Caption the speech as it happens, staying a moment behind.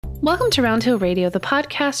Welcome to Round Hill Radio, the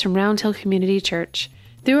podcast from Round Hill Community Church.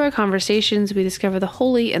 Through our conversations, we discover the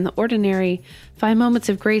holy and the ordinary, find moments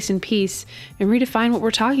of grace and peace, and redefine what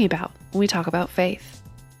we're talking about when we talk about faith.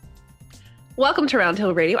 Welcome to Round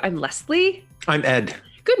Hill Radio. I'm Leslie. I'm Ed.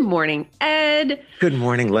 Good morning, Ed. Good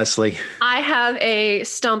morning, Leslie. I have a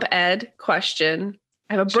Stump Ed question.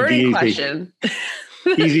 I have a burning question.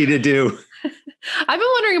 Easy to do. I've been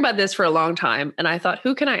wondering about this for a long time, and I thought,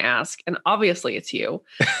 who can I ask? And obviously it's you.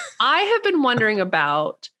 I have been wondering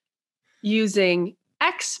about using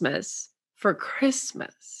Xmas for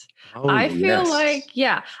Christmas. I feel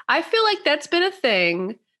like that's been a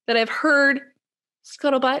thing that I've heard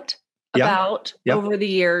scuttlebutt about over the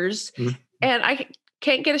years. Mm-hmm. And I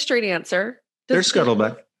can't get a straight answer. There's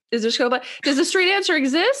scuttlebutt. Is there scuttlebutt? Does a straight answer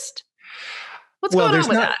exist? What's going on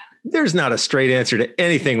with that? There's not a straight answer to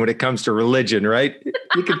anything when it comes to religion, right?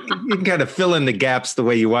 You can kind of fill in the gaps the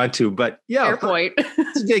way you want to, but fair point.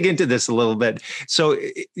 Let's dig into this a little bit. So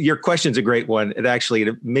your question's a great one.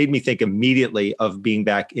 It made me think immediately of being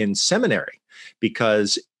back in seminary,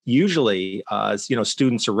 because usually,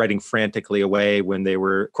 students are writing frantically away when they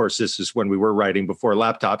were, of course, this is when we were writing before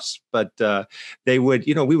laptops, but we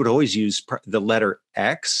would always use the letter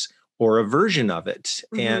X or a version of it.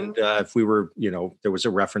 Mm-hmm. And if we were, there was a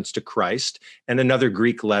reference to Christ, and another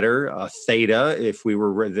Greek letter, theta, if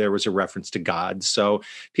there was a reference to God. So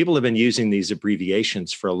people have been using these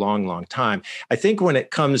abbreviations for a long, long time. I think when it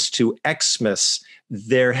comes to Xmas,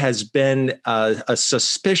 there has been a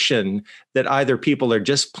suspicion that either people are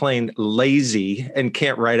just plain lazy and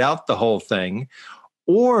can't write out the whole thing,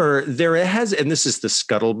 or and this is the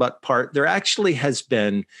scuttlebutt part, there actually has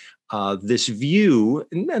been this view,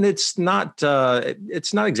 and it's not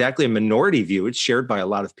exactly a minority view. It's shared by a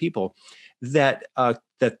lot of people that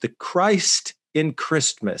the Christ in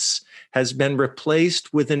Christmas has been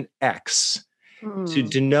replaced with an X to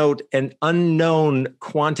denote an unknown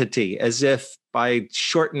quantity, as if by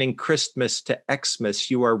shortening Christmas to Xmas,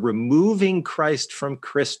 you are removing Christ from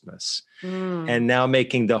Christmas and now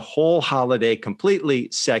making the whole holiday completely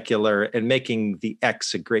secular and making the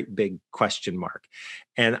X a great big question mark.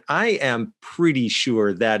 And I am pretty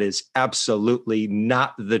sure that is absolutely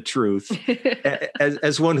not the truth.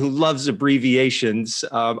 As one who loves abbreviations,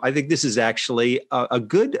 I think this is actually a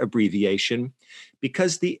good abbreviation,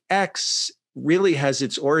 because the X really has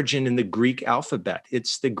its origin in the Greek alphabet.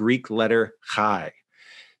 It's the Greek letter chi.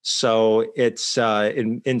 So it's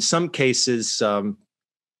in some cases,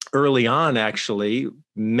 early on, actually,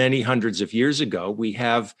 many hundreds of years ago, we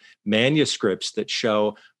have manuscripts that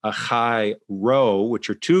show a chi rho, which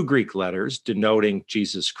are two Greek letters denoting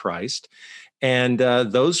Jesus Christ. And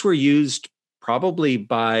those were used probably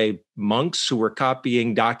by monks who were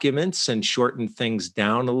copying documents and shortened things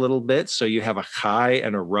down a little bit. So you have a chi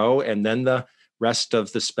and a rho, and then the rest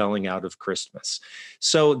of the spelling out of Christmas.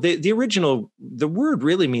 So the word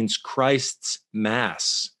really means Christ's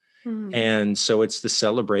Mass. Mm-hmm. And so it's the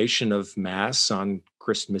celebration of Mass on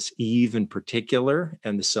Christmas Eve in particular,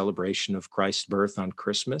 and the celebration of Christ's birth on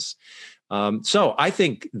Christmas. So I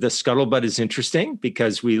think the scuttlebutt is interesting,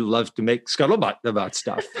 because we love to make scuttlebutt about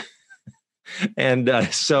stuff. And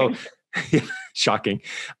shocking.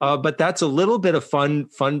 But that's a little bit of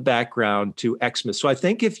fun background to Xmas. So I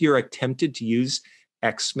think if you're tempted to use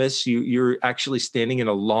Xmas, you're actually standing in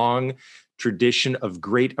a long tradition of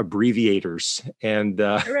great abbreviators. And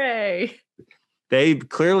hooray! They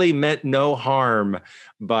clearly meant no harm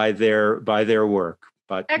by their work.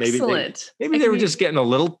 But excellent. maybe they were just getting a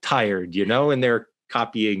little tired, in their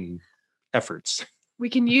copying efforts. We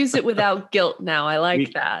can use it without guilt now. I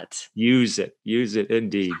like that. Use it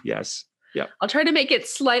indeed. Yes. Yeah. I'll try to make it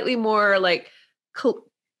slightly more like,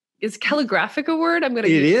 is calligraphic a word? I'm going to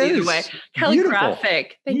use it either way.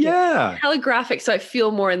 Calligraphic. Thank you. Calligraphic. So I feel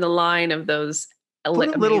more in the line of those.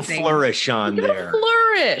 Put a little flourish on there. A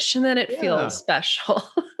flourish, and then it feels special.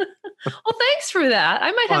 Well, thanks for that.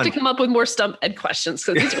 I might have to come up with more Stump Ed questions,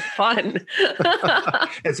 because these are fun.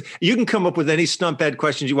 You can come up with any Stump Ed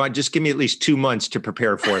questions you want. Just give me at least 2 months to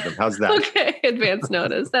prepare for them. How's that? Okay, advance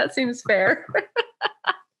notice. That seems fair.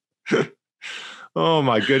 Oh,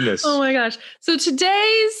 my goodness. Oh, my gosh. So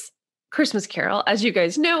today's Christmas Carol, as you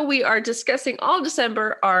guys know, we are discussing all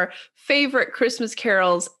December our favorite Christmas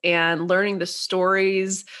carols and learning the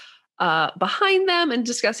stories behind them and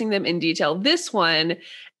discussing them in detail. This one,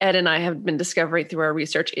 Ed and I have been discovering through our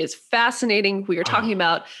research, is fascinating. We are talking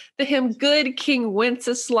about the hymn "Good King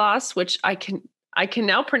Wenceslas," which I can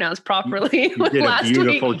now pronounce properly. You did a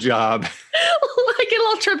beautiful job. I get a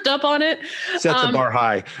little tripped up on it. Set the bar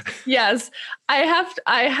high. Yes, I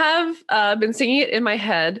have been singing it in my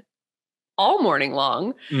head all morning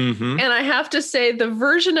long. Mm-hmm. And I have to say, the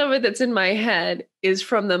version of it that's in my head is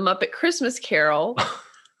from the Muppet Christmas Carol,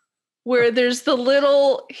 where there's the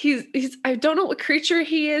little, he's I don't know what creature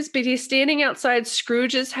he is, but he's standing outside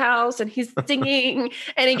Scrooge's house and he's singing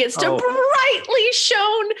and he gets to brightly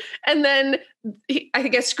shone. And then I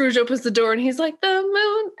guess Scrooge opens the door and he's like, the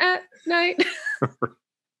moon at night.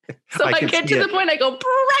 So I get to the point, I go,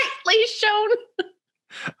 brightly shone.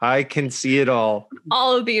 I can see it all.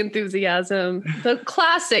 All of the enthusiasm. The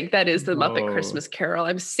classic that is the Muppet Christmas Carol.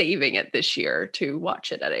 I'm saving it this year to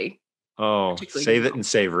watch it at a save it and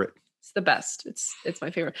savor it. It's the best. It's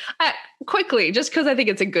my favorite. Quickly, just because I think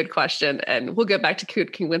it's a good question, and we'll get back to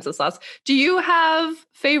King Wenceslas. Do you have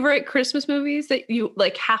favorite Christmas movies that you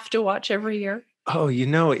like have to watch every year? Oh,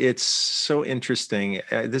 it's so interesting.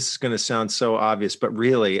 This is going to sound so obvious, but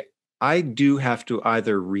really, I do have to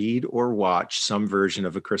either read or watch some version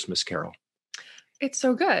of A Christmas Carol. It's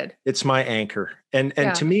so good. It's my anchor. And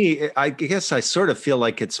to me, I guess I sort of feel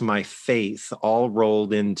like it's my faith all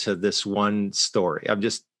rolled into this one story. I'm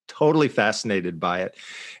just totally fascinated by it.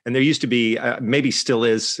 And there used to be, maybe still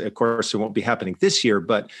is, of course, it won't be happening this year,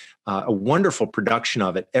 but a wonderful production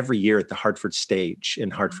of it every year at the Hartford Stage in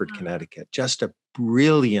Hartford, Connecticut. Just a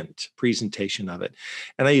brilliant presentation of it.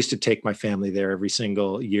 And I used to take my family there every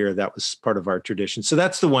single year. That was part of our tradition. So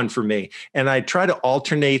that's the one for me. And I try to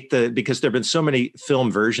alternate because there have been so many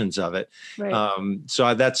film versions of it. Right.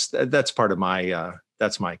 So that's part of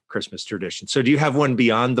that's my Christmas tradition. So do you have one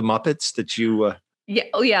beyond the Muppets that you... Yeah.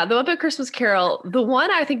 Oh, yeah. The Muppet Christmas Carol. The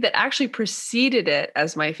one I think that actually preceded it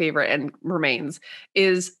as my favorite and remains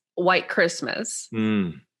is White Christmas.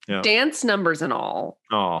 Yeah. Dance numbers and all.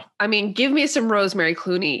 Oh, I mean, give me some Rosemary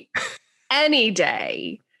Clooney any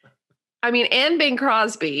day. I mean, and Bing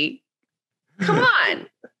Crosby. Come on.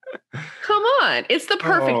 It's the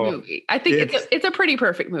perfect movie. I think it's a pretty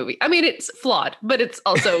perfect movie. I mean, it's flawed, but it's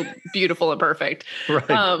also beautiful and perfect.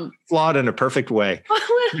 Right. Flawed in a perfect way.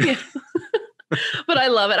 Yeah. But I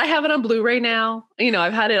love it. I have it on Blu-ray now.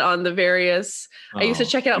 I've had it on the various. I used to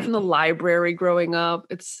check it out from the library growing up.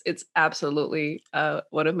 It's absolutely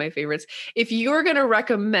one of my favorites. If you're going to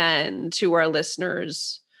recommend to our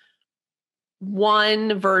listeners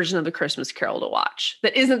one version of the Christmas Carol to watch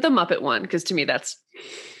that isn't the Muppet one, because to me that's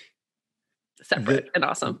separate and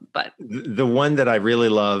awesome. But the one that I really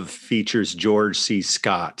love features George C.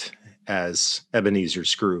 Scott as Ebenezer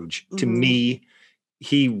Scrooge. Mm-hmm. To me,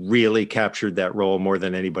 he really captured that role more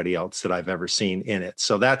than anybody else that I've ever seen in it.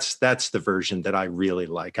 So that's the version that I really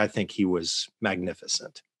like. I think he was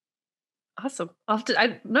magnificent. Awesome.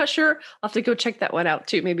 I'm not sure. I'll have to go check that one out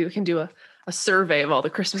too. Maybe we can do a survey of all the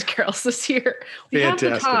Christmas carols this year. We have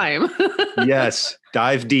the time. Yes.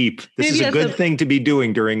 Dive deep. This is a good thing to be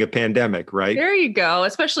doing during a pandemic, right? There you go.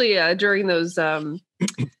 Especially during those,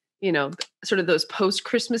 sort of those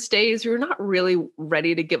post-Christmas days. You're not really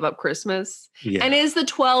ready to give up Christmas. Yeah. And it is the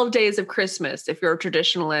 12 days of Christmas. If you're a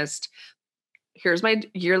traditionalist, here's my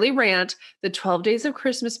yearly rant. The 12 days of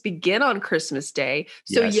Christmas begin on Christmas Day.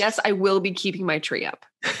 So yes, I will be keeping my tree up.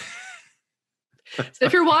 So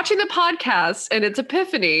if you're watching the podcast and it's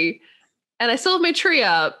Epiphany and I still have my tree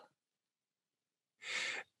up,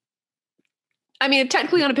 I mean,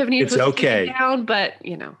 technically on Epiphany, it's okay. Down, but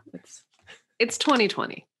it's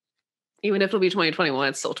 2020. Even if it'll be 2021,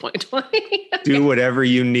 it's still 2020. Do whatever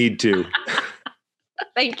you need to.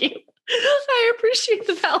 Thank you. I appreciate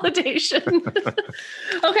the validation.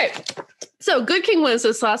 Okay. So Good King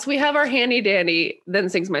Wenceslas, we have our handy dandy Then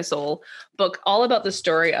Sings My Soul book, all about the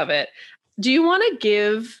story of it. Do you want to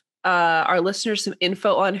give our listeners some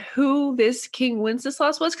info on who this King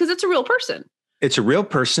Wenceslas was? Because it's a real person. It's a real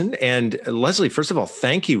person. And Leslie, first of all,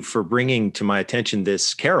 thank you for bringing to my attention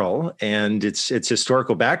this carol and its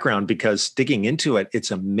historical background, because digging into it, it's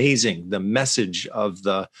amazing. The message of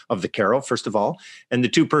the carol, first of all, and the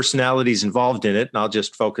two personalities involved in it. And I'll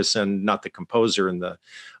just focus on not the composer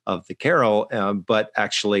of the carol, but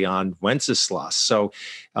actually on Wenceslas. So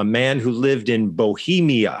a man who lived in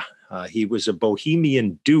Bohemia. He was a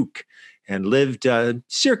Bohemian duke and lived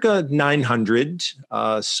circa 900.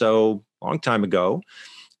 So long time ago.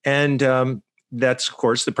 And that's, of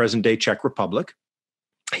course, the present day Czech Republic.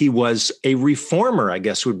 He was a reformer, I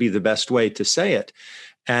guess would be the best way to say it.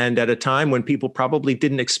 And at a time when people probably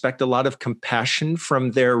didn't expect a lot of compassion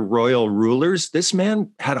from their royal rulers, this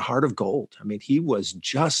man had a heart of gold. I mean, he was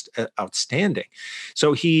just outstanding.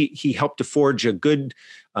 So he helped to forge a good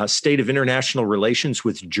state of international relations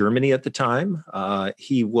with Germany at the time.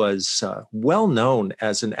 He was well known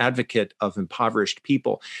as an advocate of impoverished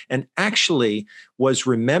people, and actually was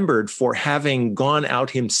remembered for having gone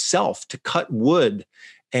out himself to cut wood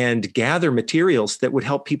and gather materials that would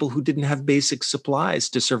help people who didn't have basic supplies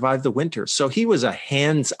to survive the winter. So he was a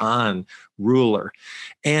hands-on ruler.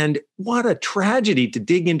 And what a tragedy to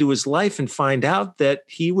dig into his life and find out that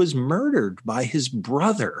he was murdered by his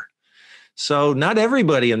brother. So not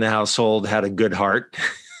everybody in the household had a good heart.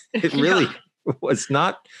 It really was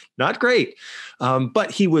not great.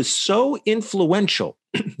 But he was so influential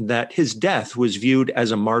that his death was viewed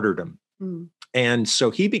as a martyrdom. Mm. And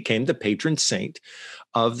so he became the patron saint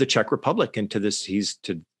of the Czech Republic. And to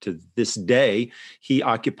this day, he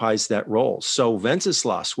occupies that role. So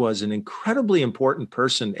Wenceslas was an incredibly important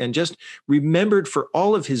person and just remembered for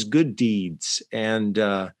all of his good deeds. And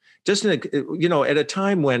just at a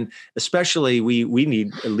time when especially we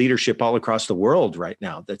need leadership all across the world right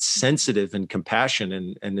now that's sensitive and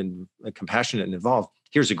compassionate and compassionate and involved.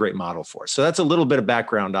 Here's a great model for us. So that's a little bit of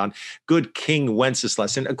background on good King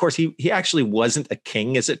Wenceslas. And of course, he actually wasn't a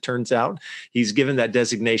king, as it turns out. He's given that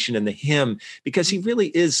designation in the hymn because he really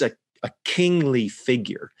is a kingly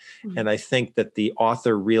figure. Mm-hmm. And I think that the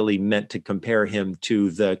author really meant to compare him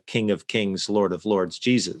to the King of Kings, Lord of Lords,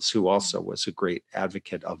 Jesus, who also was a great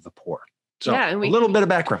advocate of the poor. So a little bit of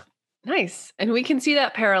background. Nice. And we can see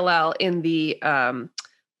that parallel in the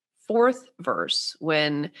fourth verse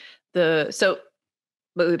when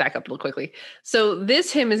let me back up a little quickly. So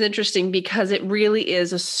this hymn is interesting because it really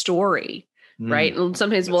is a story, right? And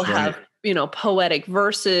sometimes we'll have, poetic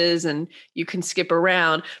verses and you can skip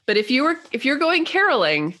around. But if you're going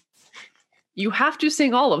caroling, you have to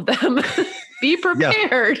sing all of them. Be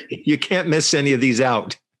prepared. Yeah. You can't miss any of these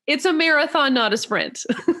out. It's a marathon, not a sprint.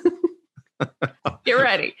 Get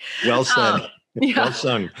ready. Well said. Well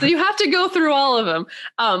sung. So you have to go through all of them.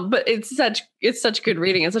 But it's such good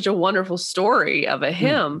reading. It's such a wonderful story of a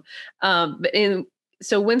hymn.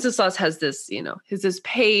 So Wenceslas has this, this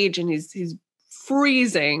page and he's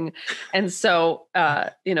freezing. And so,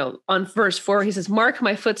 on verse 4, he says, "Mark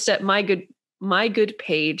my footstep, my good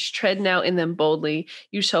page, tread now in them boldly.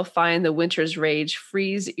 You shall find the winter's rage,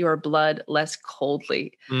 freeze your blood less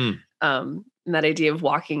coldly." And that idea of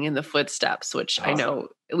walking in the footsteps, which I know,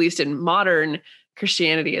 at least in modern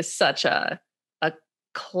Christianity, is such a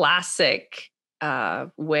classic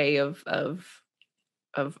way of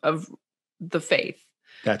the faith.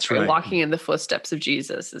 That's right. Walking in the footsteps of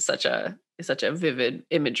Jesus is such a vivid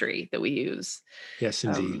imagery that we use. Yes,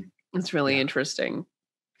 indeed. It's really interesting.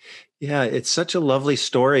 Yeah, it's such a lovely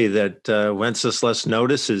story that Wenceslas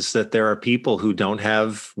notices that there are people who don't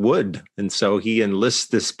have wood. And so he enlists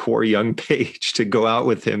this poor young page to go out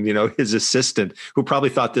with him, his assistant, who probably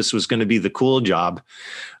thought this was going to be the cool job.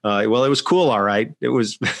 Well, it was cool, all right. It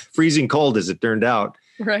was freezing cold, as it turned out.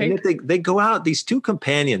 Right. And they go out, these two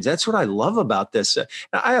companions. That's what I love about this.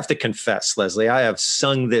 I have to confess, Leslie, I have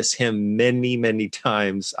sung this hymn many, many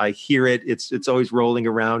times. I hear it. It's always rolling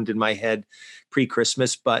around in my head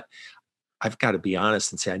pre-Christmas, but I've got to be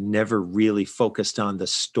honest and say I never really focused on the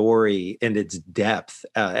story and its depth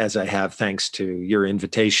as I have, thanks to your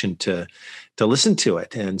invitation to listen to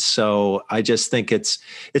it. And so I just think it's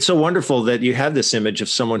so wonderful that you have this image of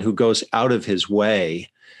someone who goes out of his way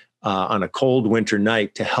on a cold winter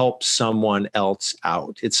night to help someone else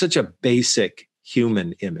out. It's such a basic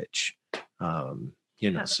human image,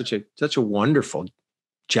 such a wonderful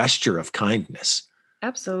gesture of kindness.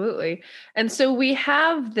 Absolutely. And so we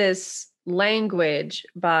have this language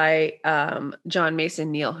by John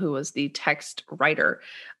Mason Neal, who was the text writer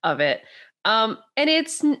of it. And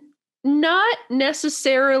it's not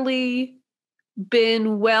necessarily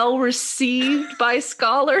been well received by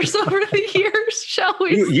scholars over the years, shall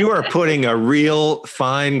we say? You are putting a real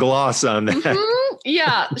fine gloss on that. Mm-hmm.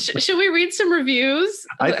 Yeah. Should we read some reviews?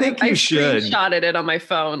 I think you should. I screenshotted it on my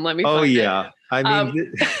phone. Let me find it. Yeah. I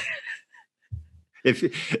mean...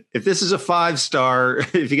 If this is a 5-star,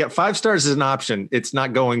 if you get 5 stars as an option, it's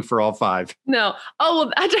not going for all 5. No. Oh,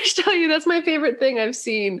 well, I just tell you, that's my favorite thing I've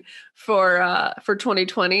seen for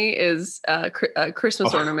 2020 is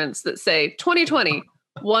Christmas ornaments that say 2020,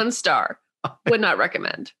 1 star. Would not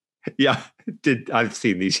recommend. Yeah, I've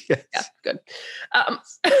seen these. Yes. Yeah, good.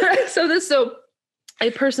 So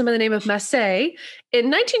a person by the name of Massey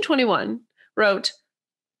in 1921 wrote,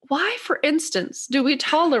 "Why, for instance, do we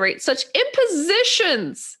tolerate such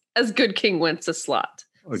impositions as good King Wenceslas?"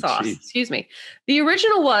 Excuse me. The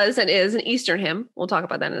original was and is an Eastern hymn. We'll talk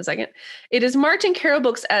about that in a second. It is marked in carol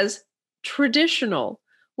books as traditional,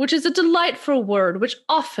 which is a delightful word which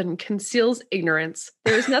often conceals ignorance.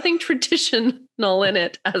 There is nothing traditional in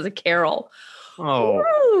it as a carol. Oh,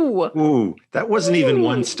 ooh, that wasn't even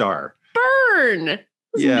 1 star. Burn.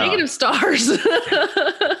 Negative stars.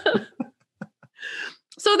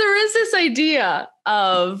 So there is this idea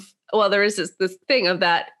of well, there is this thing of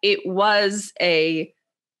that it was a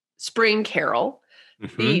spring carol.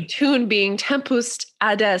 The tune being Tempus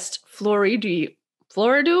Adest Floridum.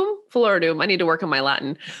 I need to work on my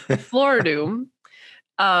Latin. Floridum,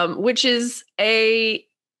 which is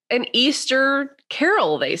an Easter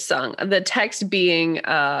carol they sung. The text being,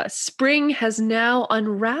 spring has now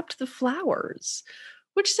unwrapped the flowers,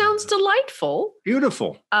 which sounds delightful.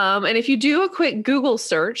 Beautiful. And if you do a quick Google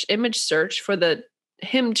search, image search for the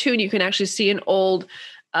hymn tune, you can actually see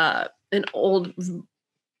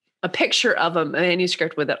a picture of a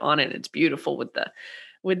manuscript with it on it. It's beautiful with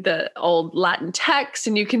the old Latin text,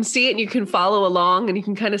 and you can see it and you can follow along and you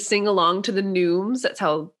can kind of sing along to the neumes. That's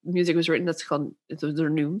how music was written. Those are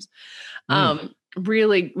neumes.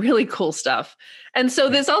 Really, really cool stuff. And so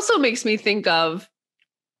this also makes me think of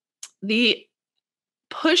the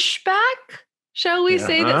pushback, shall we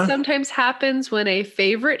say, that sometimes happens when a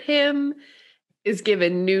favorite hymn is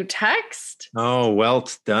given new text. Oh, well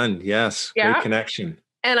done. Yes. Yeah. Great connection.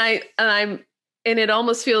 And it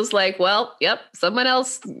almost feels like, well, yep, someone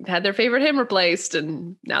else had their favorite hymn replaced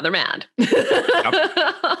and now they're mad.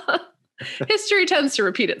 Yep. History tends to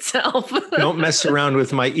repeat itself. Don't mess around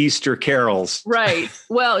with my Easter carols. Right.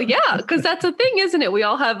 Well, yeah, because that's the thing, isn't it? We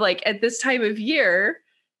all have, like, at this time of year,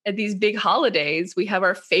 at these big holidays, we have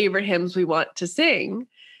our favorite hymns we want to sing.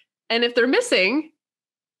 And if they're missing,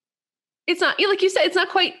 it's not, like you said, it's not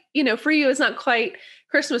quite, for you, it's not quite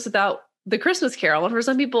Christmas without the Christmas carol. And for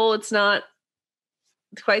some people, it's not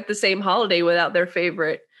quite the same holiday without their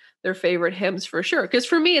favorite hymns, for sure. Because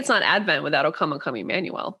for me, it's not Advent without O Come, O Come,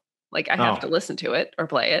 Emmanuel. Like, I have to listen to it or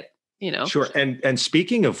play it, Sure. And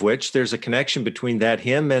speaking of which, there's a connection between that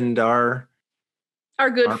hymn and our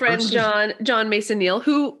good friend, John Mason Neal,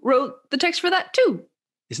 who wrote the text for that too.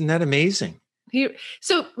 Isn't that amazing?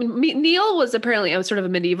 Neal was apparently sort of a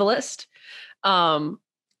medievalist.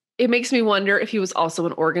 It makes me wonder if he was also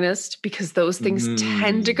an organist, because those things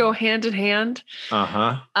tend to go hand in hand. As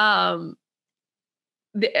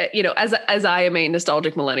I am a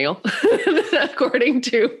nostalgic millennial, according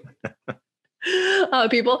to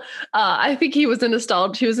people, I think he was a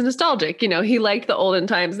nostalgic. He liked the olden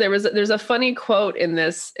times. There's a funny quote in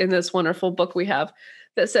this wonderful book we have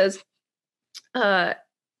that says,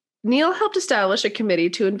 Neal helped establish a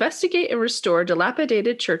committee to investigate and restore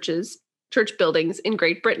dilapidated church buildings in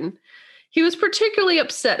Great Britain. He was particularly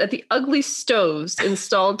upset at the ugly stoves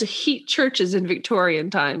installed to heat churches in Victorian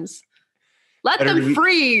times. Let them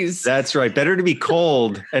freeze. That's right. Better to be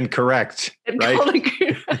cold and correct. Right? I'm like,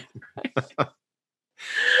 what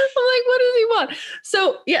does he want?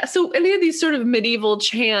 So any of these sort of medieval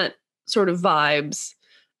chant sort of vibes,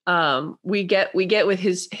 we get with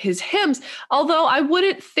his hymns. Although I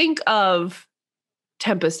wouldn't think of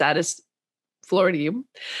Tempus Adest Floridum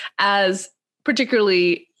as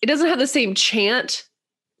particularly, it doesn't have the same chant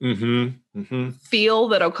feel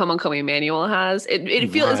that O Come, O Come, Emmanuel has. It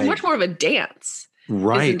feels it's much more of a dance,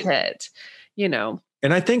 right? Isn't it?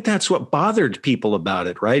 And I think that's what bothered people about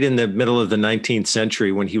it, right? In the middle of the 19th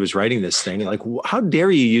century, when he was writing this thing, like, how dare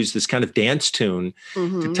you use this kind of dance tune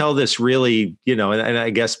to tell this really, and I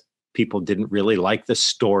guess people didn't really like the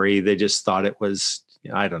story. They just thought it was,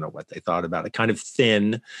 I don't know what they thought about it, kind of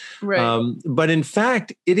thin. Right. But in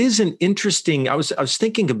fact, it is an interesting, I was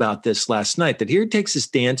thinking about this last night, that here he takes this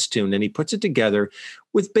dance tune and he puts it together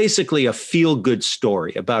with basically a feel-good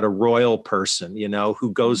story about a royal person,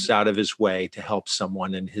 who goes out of his way to help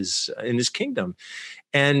someone in his kingdom.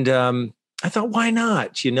 And I thought, why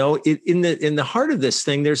not? In the heart of this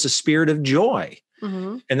thing, there's a spirit of joy.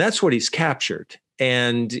 And that's what he's captured.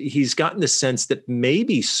 And he's gotten the sense that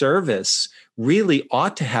maybe service really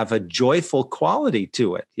ought to have a joyful quality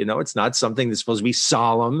to it. It's not something that's supposed to be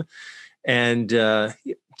solemn. And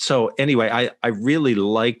so anyway, I really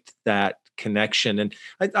liked that connection. And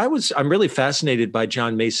I'm really fascinated by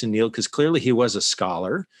John Mason Neal, because clearly he was a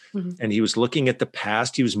scholar and he was looking at the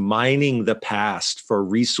past. He was mining the past for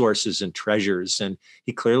resources and treasures. And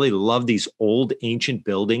he clearly loved these old ancient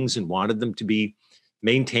buildings and wanted them to be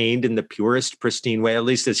maintained in the purest, pristine way, at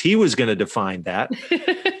least as he was going to define that.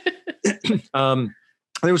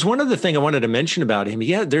 There was one other thing I wanted to mention about him.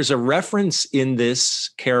 There's a reference in this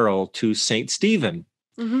carol to Saint Stephen.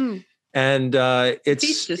 And it's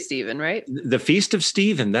Feast of Stephen, right? The Feast of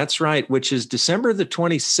Stephen, that's right, which is December the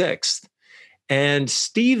 26th. And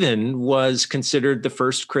Stephen was considered the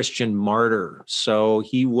first Christian martyr. So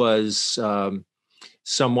he was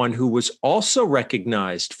someone who was also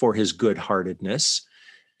recognized for his good-heartedness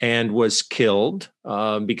and was killed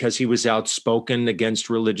because he was outspoken against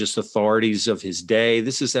religious authorities of his day.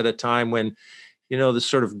 This is at a time when, the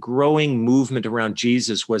sort of growing movement around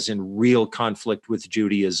Jesus was in real conflict with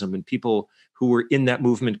Judaism, and people who were in that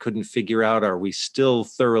movement couldn't figure out, are we still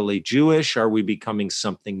thoroughly Jewish? Are we becoming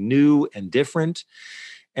something new and different?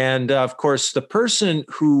 And of course, the person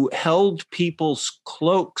who held people's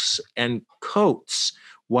cloaks and coats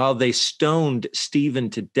while they stoned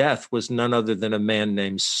Stephen to death was none other than a man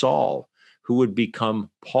named Saul, who would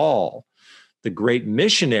become Paul, the great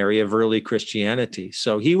missionary of early Christianity.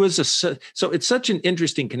 So it's such an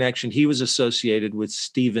interesting connection. He was associated with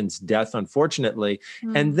Stephen's death, unfortunately.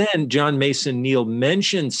 And then John Mason Neal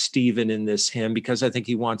mentions Stephen in this hymn because I think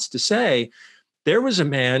he wants to say there was a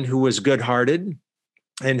man who was good-hearted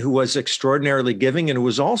and who was extraordinarily giving and who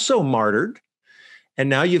was also martyred. And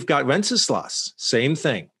now you've got Wenceslas, same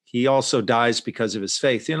thing. He also dies because of his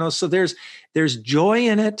faith. So there's joy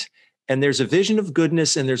in it. And there's a vision of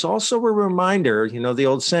goodness, and there's also a reminder, the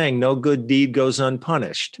old saying, no good deed goes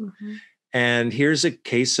unpunished. Mm-hmm. And here's a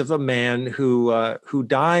case of a man who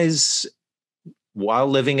dies while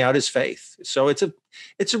living out his faith. So it's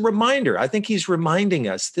a reminder. I think he's reminding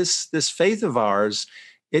us this faith of ours,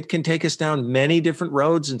 it can take us down many different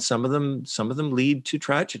roads, and some of them lead to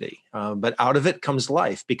tragedy. But out of it comes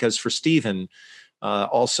life, because for Stephen,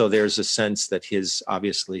 also, there's a sense that his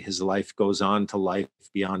life goes on to life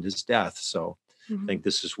beyond his death. So I think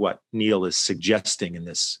this is what Neal is suggesting in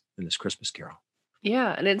this Christmas carol.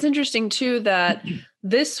 Yeah. And it's interesting too, that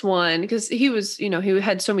this one, because he was, he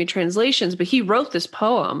had so many translations, but he wrote this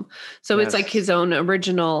poem. So It's like his own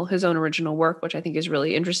original work, which I think is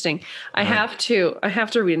really interesting. I have to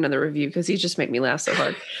read another review because he just made me laugh so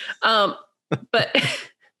hard. But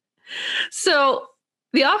so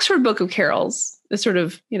the Oxford Book of Carols is sort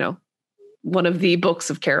of, one of the books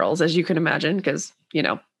of carols, as you can imagine, because,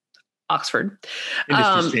 Oxford.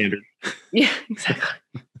 Industry standard. Yeah,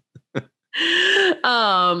 exactly.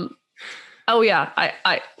 Oh yeah.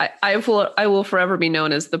 I will forever be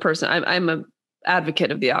known as the person. I'm an advocate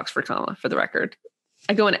of the Oxford comma, for the record.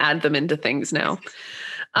 I go and add them into things now.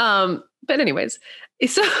 But anyways,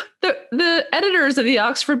 so the editors of the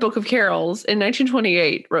Oxford Book of Carols in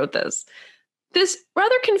 1928 wrote this. This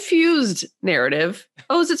rather confused narrative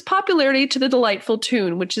owes its popularity to the delightful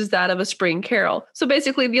tune, which is that of a spring carol. So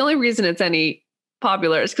basically, the only reason it's any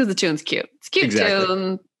popular is because the tune's cute. It's a cute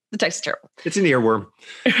tune. The text is terrible. It's an earworm.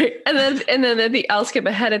 And then I'll skip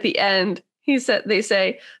ahead at the end. They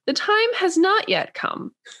say, the time has not yet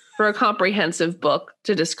come for a comprehensive book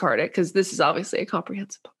to discard it, because this is obviously a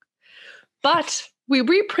comprehensive book. But we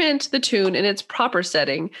reprint the tune in its proper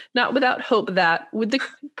setting, not without hope that, with the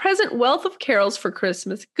present wealth of carols for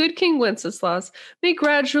Christmas, good King Wenceslas may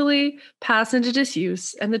gradually pass into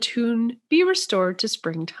disuse and the tune be restored to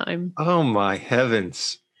springtime. Oh my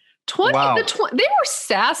heavens. Wow. They were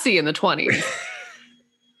sassy in the 20s.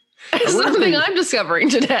 Something I'm discovering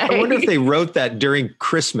today. I wonder if they wrote that during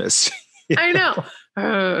Christmas. I know.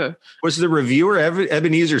 Was the reviewer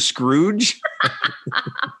Ebenezer Scrooge?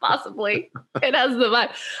 Possibly. It has the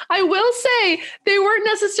vibe. I will say they weren't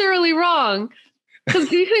necessarily wrong, because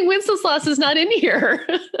King Wenceslas is not in here.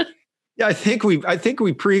 Yeah, I think we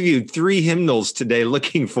previewed 3 hymnals today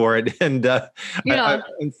looking for it, and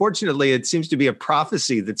unfortunately, it seems to be a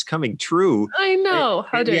prophecy that's coming true. I know.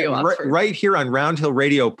 How dare you, Oxford? Right here on Round Hill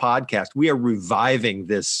Radio Podcast, we are reviving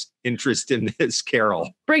this interest in this carol,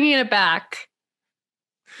 bringing it back.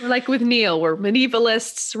 Like with Neal, we're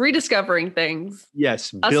medievalists rediscovering things.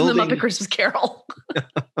 Yes, us and the Muppet Christmas Carol.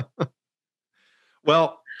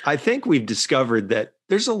 Well, I think we've discovered that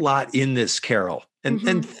there's a lot in this carol.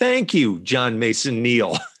 And thank you, John Mason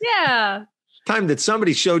Neal. Yeah. Time that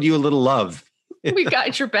somebody showed you a little love. We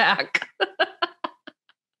got your back.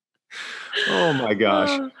 Oh my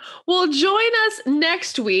gosh. Well, join us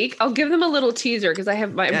next week. I'll give them a little teaser because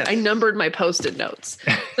I numbered my Post-it notes.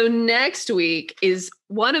 So next week is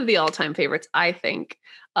one of the all-time favorites, I think,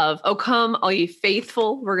 of "O Come, All Ye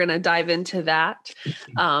Faithful." We're going to dive into that.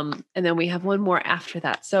 And then we have one more after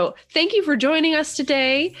that. So thank you for joining us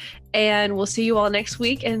today, and we'll see you all next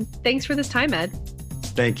week. And thanks for this time, Ed.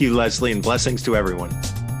 Thank you, Leslie, and blessings to everyone.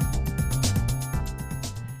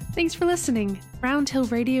 Thanks for listening. Round Hill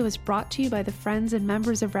Radio is brought to you by the friends and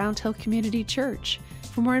members of Round Hill Community Church.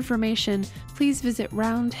 For more information, please visit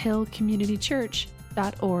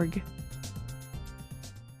roundhillcommunitychurch.org.